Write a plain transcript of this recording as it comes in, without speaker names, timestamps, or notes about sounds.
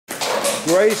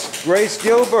Grace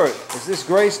Gilbert. Is this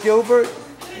Grace Gilbert?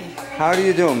 How do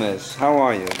you do, miss? How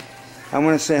are you? I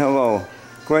want to say hello.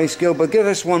 Grace Gilbert, give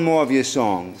us one more of your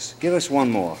songs. Give us one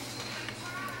more.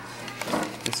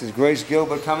 This is Grace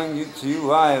Gilbert coming to you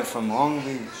live from Long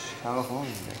Beach,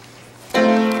 California.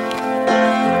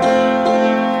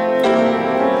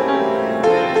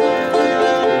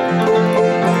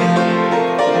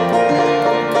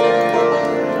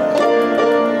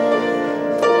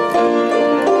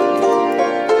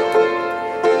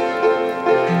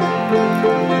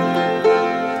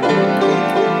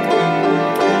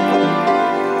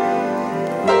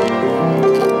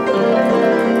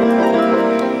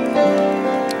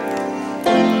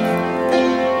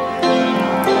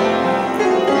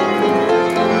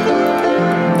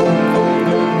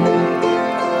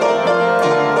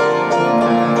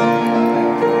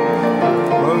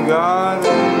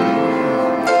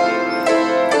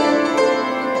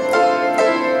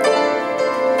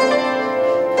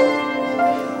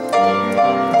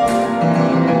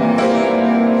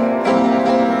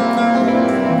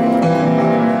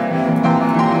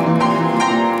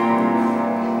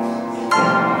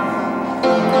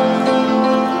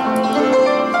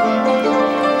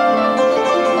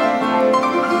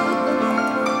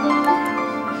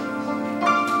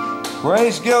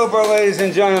 Grace Gilbert, ladies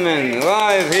and gentlemen,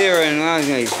 live here in Las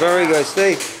Vegas. Very good.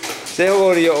 Say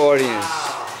hello to your audience.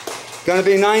 Gonna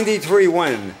be 93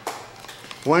 when?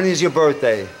 When is your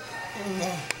birthday?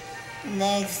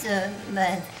 Next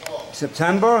month.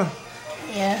 September?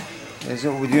 Yeah.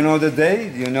 Do you know the day?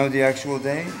 Do you know the actual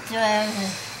day?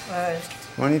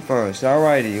 21st. 21st. All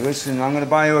righty. Listen, I'm gonna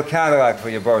buy you a Cadillac for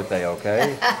your birthday,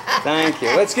 okay? Thank you.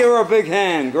 Let's give her a big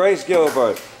hand. Grace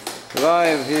Gilbert,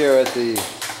 live here at the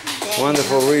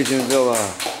wonderful Regent Villa.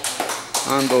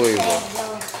 Unbelievable.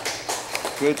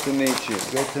 Good to meet you.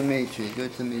 Good to meet you.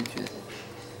 Good to meet you.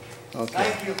 Okay.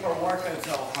 Thank you for working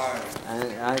so hard.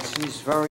 And she's very